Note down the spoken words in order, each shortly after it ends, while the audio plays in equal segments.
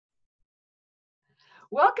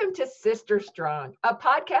Welcome to Sister Strong, a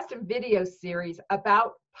podcast and video series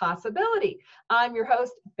about possibility. I'm your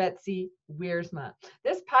host, Betsy Wiersma.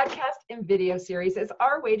 This podcast and video series is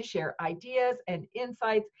our way to share ideas and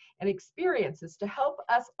insights and experiences to help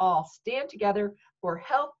us all stand together for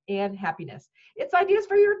health and happiness. It's ideas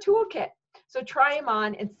for your toolkit. So try them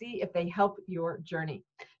on and see if they help your journey.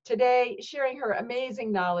 Today, sharing her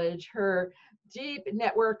amazing knowledge, her deep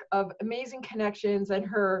network of amazing connections, and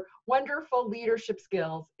her wonderful leadership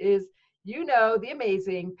skills is, the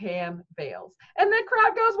amazing Pam Bales. And the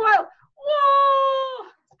crowd goes wild. Whoa!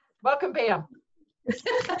 Welcome, Pam.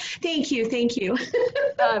 Thank you.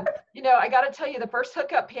 I got to tell you, the first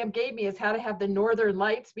hookup Pam gave me is how to have the northern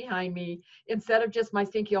lights behind me instead of just my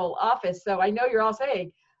stinky old office. So I know you're all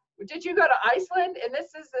saying, did you go to Iceland? And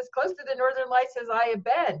this is as close to the northern lights as I have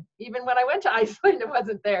been. Even when I went to Iceland, it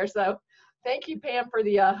wasn't there. So thank you, Pam, for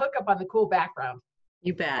the hookup on the cool background.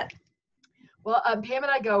 You bet. Well, Pam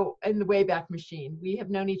and I go in the Wayback Machine. We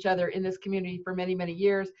have known each other in this community for many, many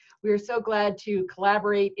years. We are so glad to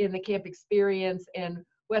collaborate in the Camp Experience and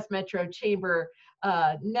West Metro Chamber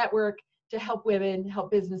network to help women,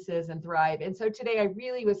 help businesses, and thrive. And so today I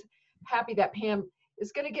really was happy that Pam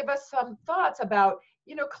is going to give us some thoughts about,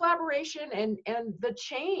 collaboration and the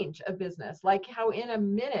change of business, like how in a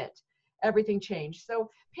minute everything changed. So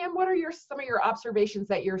Pam, what are some of your observations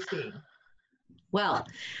that you're seeing? Well,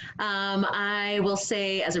 I will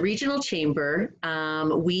say as a regional chamber,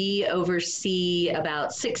 we oversee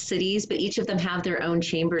about 6 cities, but each of them have their own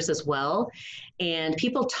chambers as well. And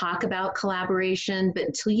people talk about collaboration, but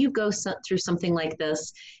until you go through something like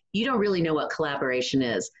this, you don't really know what collaboration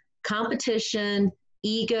is. Competition,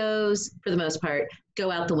 egos, for the most part, go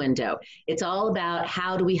out the window. It's all about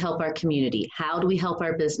how do we help our community? How do we help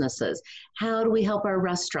our businesses? How do we help our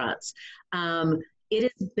restaurants?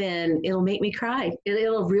 It'll make me cry.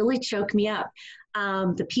 It'll really choke me up.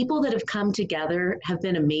 The people that have come together have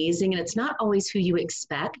been amazing, and it's not always who you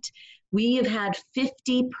expect. We have had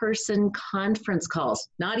 50-person conference calls,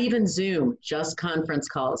 not even Zoom, just conference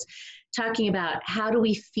calls, talking about how do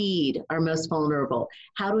we feed our most vulnerable?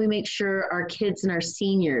 How do we make sure our kids and our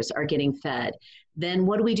seniors are getting fed? Then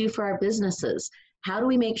what do we do for our businesses? How do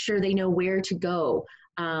we make sure they know where to go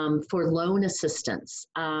for loan assistance?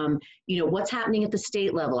 What's happening at the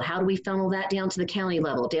state level? How do we funnel that down to the county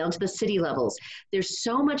level, down to the city levels? There's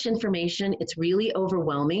so much information. It's really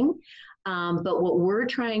overwhelming. But what we're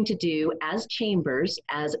trying to do as chambers,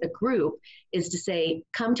 as a group, is to say,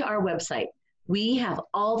 come to our website. We have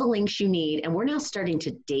all the links you need, and we're now starting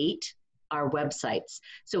to date our websites.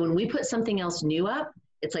 So when we put something else new up,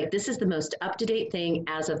 it's like, this is the most up-to-date thing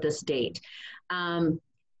as of this date.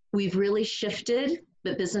 We've really shifted,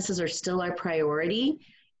 but businesses are still our priority.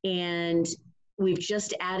 And we've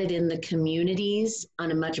just added in the communities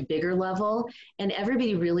on a much bigger level, and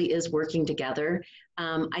everybody really is working together.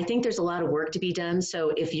 I think there's a lot of work to be done.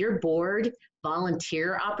 So if you're bored,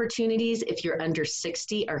 volunteer opportunities, if you're under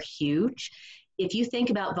 60, are huge. If you think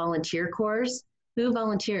about volunteer corps, who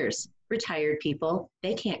volunteers? Retired people.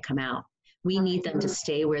 They can't come out. We need them to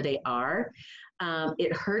stay where they are.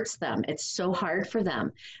 It hurts them. It's so hard for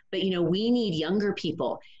them. But, we need younger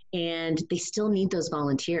people, and they still need those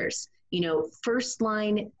volunteers. First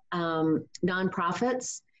line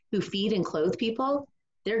nonprofits who feed and clothe people,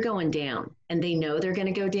 they're going down, and they know they're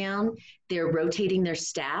going to go down. They're rotating their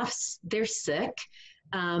staffs. They're sick,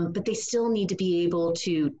 but they still need to be able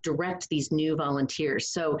to direct these new volunteers.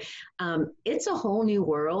 So it's a whole new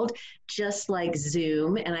world, just like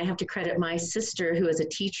Zoom. And I have to credit my sister, who is a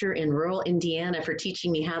teacher in rural Indiana, for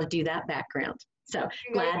teaching me how to do that background. So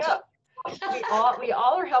glad. We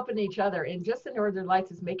all are helping each other, and just the Northern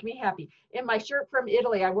Lights is making me happy. In my shirt from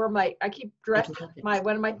Italy, I keep dressed.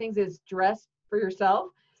 One of my things is dress for yourself.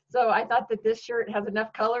 So I thought that this shirt has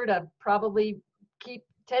enough color to probably keep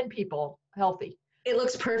 10 people healthy. It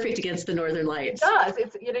looks perfect against the Northern Lights. It does.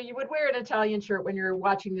 It's, you would wear an Italian shirt when you're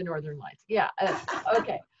watching the Northern Lights. Yeah.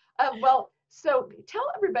 Okay. Well, so tell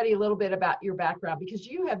everybody a little bit about your background, because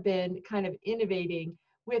you have been kind of innovating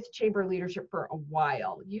with chamber leadership for a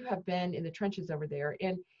while. You have been in the trenches over there.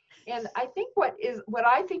 And I think what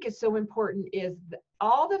I think is so important is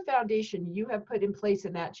all the foundation you have put in place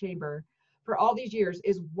in that chamber for all these years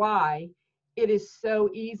is why it is so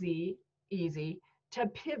easy to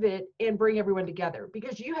pivot and bring everyone together,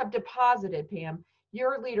 because you have deposited, Pam,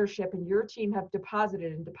 your leadership and your team have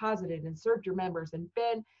deposited and served your members and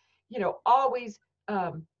been, always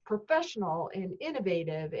professional and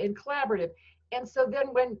innovative and collaborative. And so then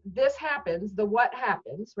when this happens, what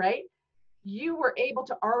happens, right? You were able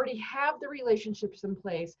to already have the relationships in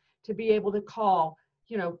place to be able to call,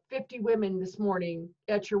 50 women this morning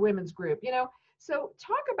at your women's group, So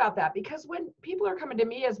talk about that, because when people are coming to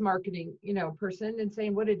me as marketing, person and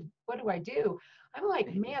saying, what do I do? I'm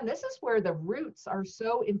like, man, this is where the roots are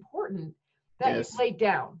so important that you Yes. laid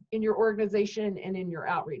down in your organization and in your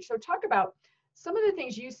outreach. So talk about some of the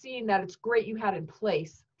things you've seen that it's great you had in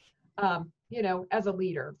place, as a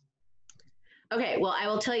leader. Okay, well, I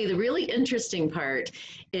will tell you the really interesting part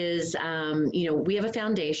is, we have a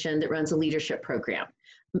foundation that runs a leadership program.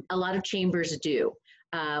 A lot of chambers do.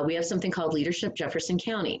 We have something called Leadership Jefferson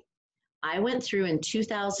County. I went through in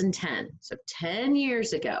 2010, so 10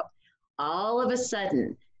 years ago, all of a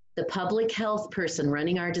sudden, the public health person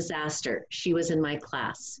running our disaster, she was in my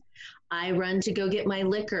class. I run to go get my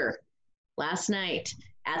liquor last night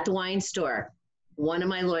at the wine store. One of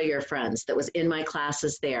my lawyer friends that was in my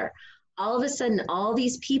classes there. All of a sudden, all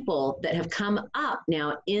these people that have come up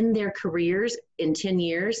now in their careers in 10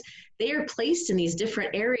 years, they are placed in these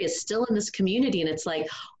different areas still in this community. And it's like,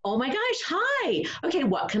 oh my gosh, hi. Okay,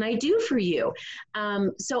 what can I do for you?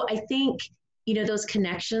 So I think, those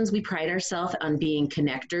connections, we pride ourselves on being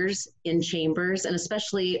connectors in chambers, and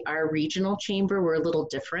especially our regional chamber, we're a little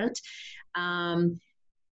different. And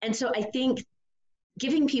so I think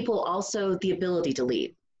giving people also the ability to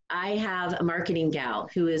lead. I have a marketing gal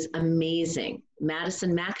who is amazing,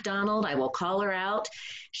 Madison MacDonald. I will call her out.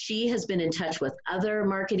 She has been in touch with other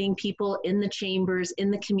marketing people in the chambers, in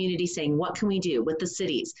the community, saying, what can we do with the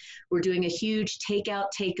cities? We're doing a huge takeout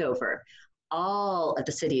takeover. All of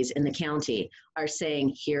the cities in the county are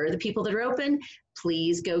saying, here are the people that are open.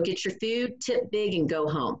 Please go get your food, tip big, and go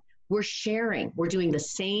home. We're sharing. We're doing the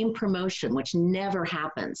same promotion, which never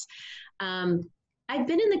happens. I've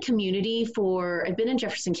been in the community I've been in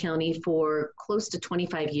Jefferson County for close to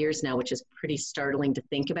 25 years now, which is pretty startling to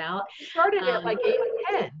think about. You started at like 8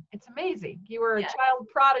 or 10. It's amazing. You were a child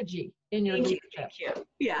prodigy in your leadership. Thank you.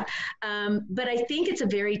 Yeah. But I think it's a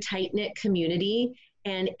very tight-knit community,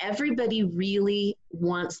 and everybody really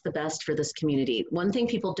wants the best for this community. One thing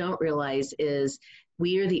people don't realize is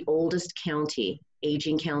we are the oldest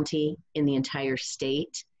aging county in the entire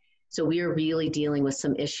state. So we are really dealing with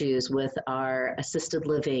some issues with our assisted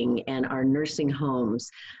living and our nursing homes,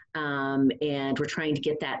 and we're trying to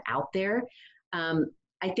get that out there.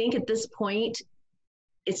 I think at this point,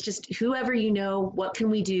 it's just whoever what can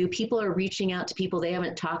we do? People are reaching out to people they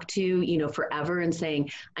haven't talked to, forever, and saying,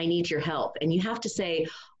 I need your help. And you have to say,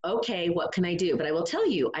 okay, what can I do? But I will tell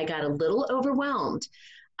you, I got a little overwhelmed.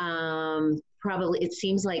 Probably, it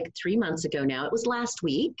seems like 3 months ago now. It was last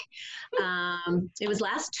week. It was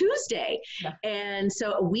last Tuesday. Yeah. And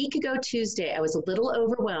so a week ago Tuesday, I was a little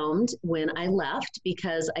overwhelmed when I left,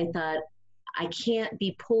 because I thought, I can't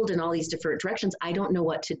be pulled in all these different directions. I don't know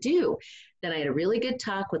what to do. Then I had a really good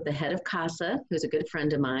talk with the head of CASA, who's a good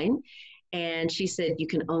friend of mine. And she said, you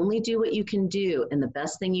can only do what you can do. And the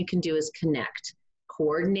best thing you can do is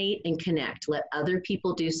coordinate and connect. Let other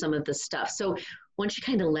people do some of the stuff. So once you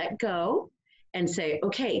kind of let go and say,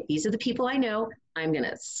 okay, these are the people I know, I'm going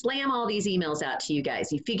to slam all these emails out to you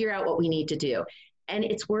guys. You figure out what we need to do. And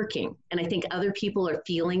it's working. And I think other people are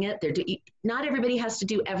feeling it. Not everybody has to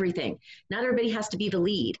do everything. Not everybody has to be the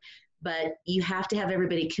lead, but you have to have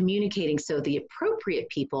everybody communicating so the appropriate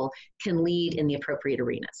people can lead in the appropriate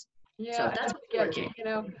arenas. Yeah, so that's what's working.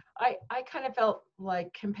 I kind of felt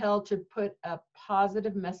like compelled to put a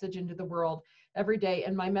positive message into the world every day.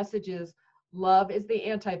 And my message is, love is the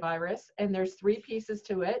antivirus. And there's 3 pieces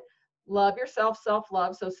to it. Love yourself,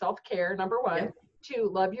 self-love, so self-care, number 1. Yeah.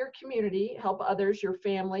 2, love your community, help others, your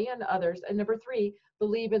family and others. And number 3,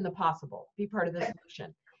 believe in the possible, be part of the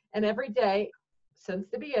solution. And every day since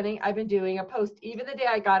the beginning, I've been doing a post, even the day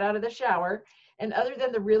I got out of the shower. And other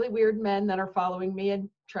than the really weird men that are following me and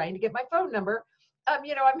trying to get my phone number,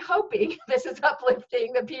 I'm hoping this is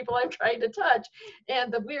uplifting the people I'm trying to touch.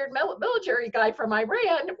 And the weird military guy from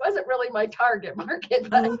Iran wasn't really my target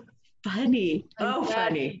market. But funny.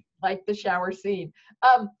 Funny. Like the shower scene.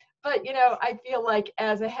 But, I feel like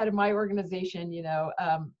as a head of my organization,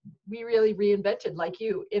 we really reinvented, like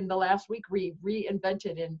you, in the last week, we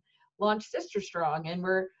reinvented and launched Sister Strong. And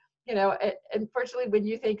we're, unfortunately, when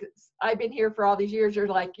you think I've been here for all these years, you're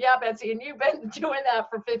like, yeah, Betsy, and you've been doing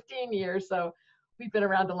that for 15 years. So we've been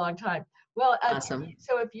around a long time. Well, awesome.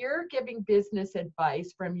 So if you're giving business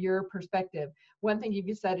advice from your perspective, one thing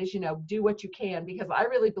you've said is, do what you can, because I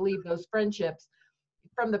really believe those friendships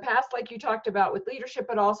from the past, like you talked about with leadership,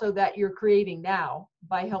 but also that you're creating now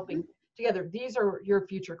by helping together. These are your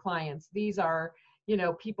future clients. These are,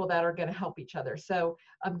 people that are going to help each other. So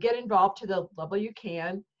get involved to the level you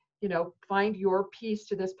can, find your piece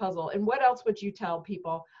to this puzzle. And what else would you tell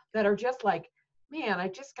people that are just like, man, I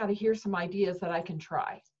just got to hear some ideas that I can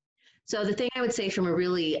try? So the thing I would say from a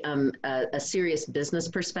really a serious business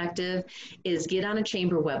perspective is get on a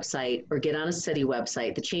chamber website or get on a city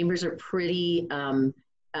website. The chambers are pretty,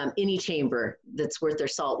 any chamber that's worth their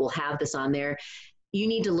salt will have this on there. You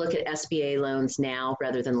need to look at SBA loans now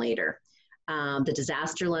rather than later. The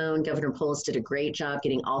disaster loan, Governor Polis did a great job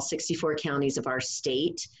getting all 64 counties of our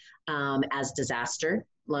state as disaster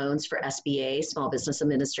loans for SBA, Small Business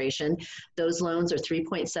Administration. Those loans are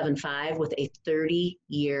 3.75 with a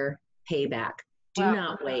 30-year payback. Do Wow.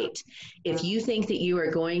 not wait. If you think that you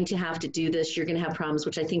are going to have to do this, you're going to have problems,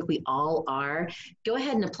 which I think we all are, go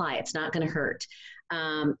ahead and apply. It's not going to hurt.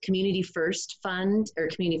 Community First Fund or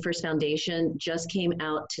Community First Foundation just came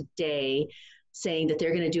out today saying that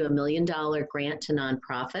they're going to do $1 million grant to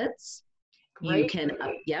nonprofits. Great. You can,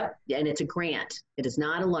 yep, and it's a grant. It is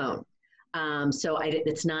not a loan.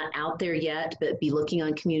 It's not out there yet, but be looking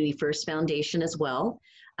on Community First Foundation as well.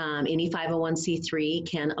 Any 501c3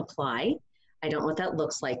 can apply. I don't know what that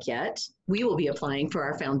looks like yet. We will be applying for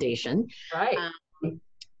our foundation. Right.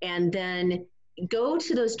 And then go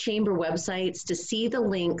to those chamber websites to see the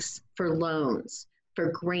links for loans,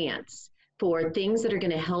 for grants, for things that are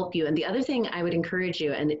going to help you. And the other thing I would encourage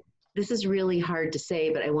you, and this is really hard to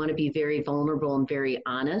say, but I want to be very vulnerable and very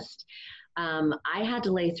honest. I had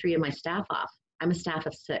to lay 3 of my staff off. I'm a staff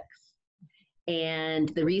of 6. And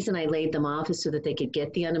the reason I laid them off is so that they could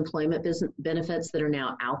get the unemployment benefits that are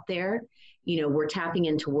now out there. You know, we're tapping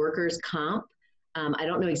into workers' comp. I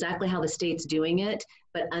don't know exactly how the state's doing it,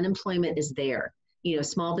 but unemployment is there. You know,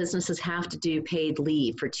 small businesses have to do paid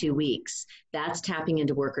leave for 2 weeks. That's tapping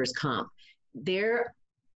into workers' comp. There's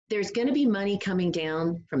going to be money coming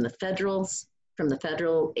down from the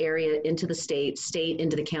federal area into the state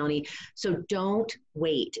into the county. So don't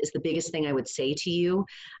wait is the biggest thing I would say to you.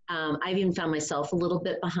 I've even found myself a little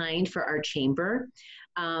bit behind for our chamber.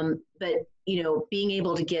 But, you know, being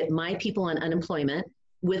able to get my people on unemployment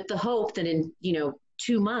with the hope that in, 2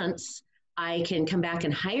 months, I can come back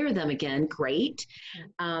and hire them again, great.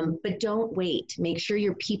 But don't wait. Make sure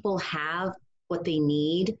your people have what they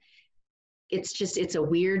need. It's a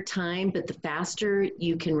weird time, but the faster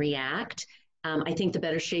you can react, I think the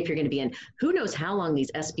better shape you're going to be in. Who knows how long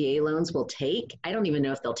these SBA loans will take? I don't even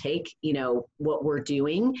know if they'll take, what we're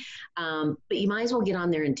doing. But you might as well get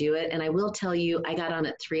on there and do it. And I will tell you, I got on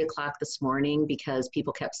at 3 o'clock this morning because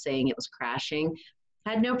people kept saying it was crashing.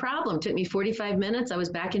 Had no problem. Took me 45 minutes. I was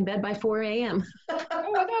back in bed by 4 a.m. Oh,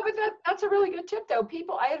 no, but that's a really good tip, though.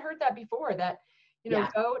 I had heard that before, that,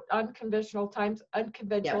 go unconventional times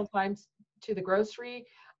to the grocery.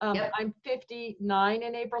 I'm 59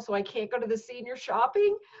 in April, so I can't go to the senior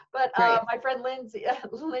shopping. But my friend Lindy,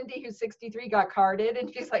 who's 63, got carded,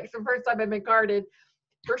 and she's like, it's the first time I've been carded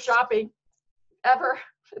for shopping ever.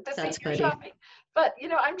 That's senior funny. shopping. But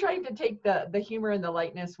I'm trying to take the humor and the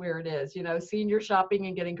lightness where it is. Senior shopping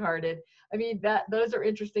and getting carded. I mean, those are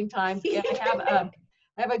interesting times. And I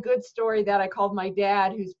have a good story that I called my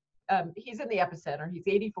dad, who's he's in the epicenter. He's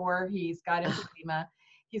 84. He's got emphysema.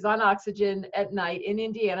 He's on oxygen at night in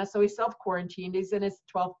Indiana, so he's self-quarantined. He's in his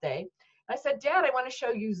 12th day. I said, Dad, I want to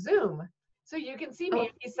show you Zoom so you can see me.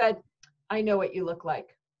 And he said, I know what you look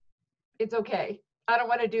like. It's okay. I don't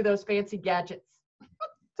want to do those fancy gadgets.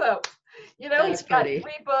 So, he's got 3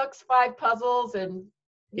 books, 5 puzzles, and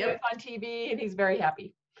on TV, and he's very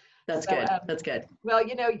happy. That's good. That's good. Well,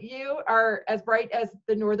 you are as bright as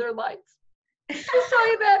the Northern Lights. Just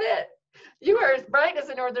saying that it. You are as bright as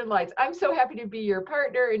the Northern Lights. I'm so happy to be your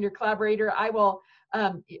partner and your collaborator. I will,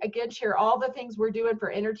 again, share all the things we're doing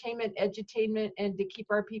for entertainment, edutainment, and to keep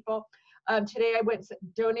our people. Today, I went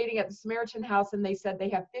donating at the Samaritan House, and they said they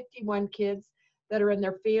have 51 kids that are in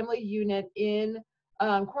their family unit in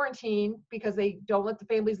quarantine because they don't let the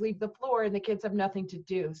families leave the floor, and the kids have nothing to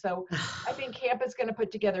do. So I think camp is going to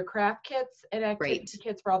put together craft kits and activity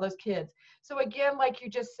kits for all those kids. So again, like you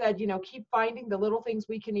just said, keep finding the little things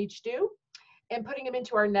we can each do and putting them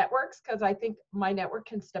into our networks, because I think my network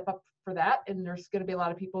can step up for that, and there's going to be a lot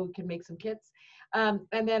of people who can make some kits. And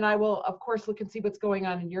then I will, of course, look and see what's going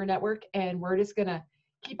on in your network, and we're just going to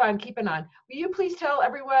keep on keeping on. Will you please tell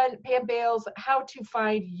everyone, Pam Bales, how to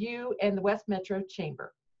find you and the West Metro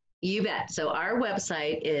Chamber? You bet. So our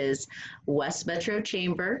website is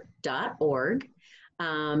westmetrochamber.org.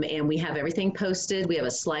 And we have everything posted. We have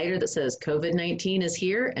a slider that says COVID-19 is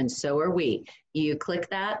here, and so are we. You click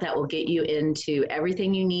that, that will get you into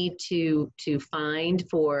everything you need to find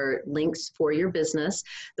for links for your business.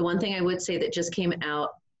 The one thing I would say that just came out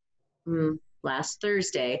last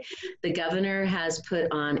Thursday, the governor has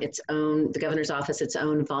put on the governor's office, its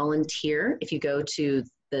own volunteer. If you go to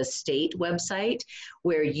the state website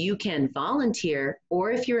where you can volunteer,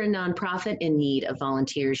 or if you're a nonprofit in need of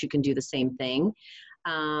volunteers, you can do the same thing.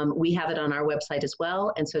 We have it on our website as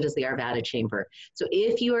well, and so does the Arvada Chamber. So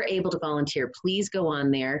if you are able to volunteer, please go on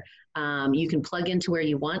there. You can plug into where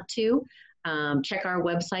you want to. Check our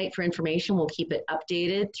website for information. We'll keep it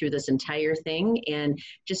updated through this entire thing. And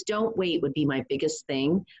just don't wait would be my biggest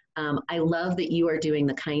thing. I love that you are doing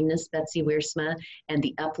the kindness, Betsy Wiersma, and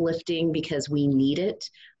the uplifting, because we need it.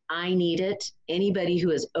 I need it. Anybody who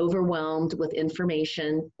is overwhelmed with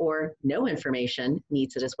information or no information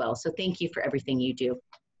needs it as well. So thank you for everything you do.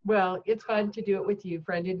 Well, it's fun to do it with you,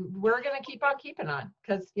 friend. And we're going to keep on keeping on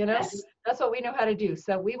because, you know, Yes. that's what we know how to do.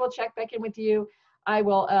 So we will check back in with you. I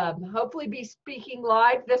will hopefully be speaking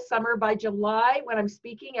live this summer by July when I'm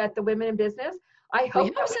speaking at the Women in Business. I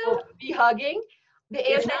hope that we'll be hugging. The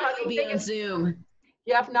If not, anti-hugging we'll be thing on Zoom.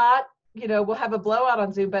 yeah, if not, you know, we'll have a blowout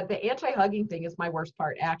on Zoom, but the anti-hugging thing is my worst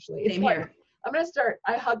part, actually. It's Same like, here. I'm going to start,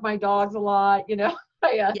 I hug my dogs a lot, you know,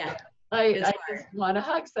 I It's just want to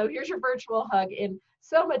hug. So here's your virtual hug and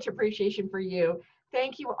so much appreciation for you.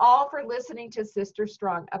 Thank you all for listening to Sister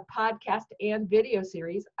Strong, a podcast and video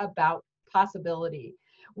series about possibility.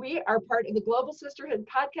 We are part of the Global Sisterhood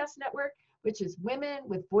Podcast Network, which is Women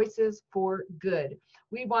with Voices for Good.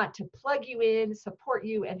 We want to plug you in, support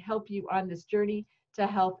you, and help you on this journey to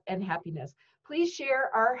health and happiness. Please share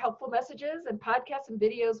our helpful messages and podcasts and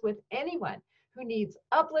videos with anyone who needs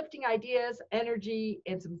uplifting ideas, energy,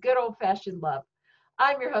 and some good old-fashioned love.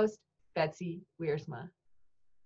 I'm your host, Betsy Wiersma.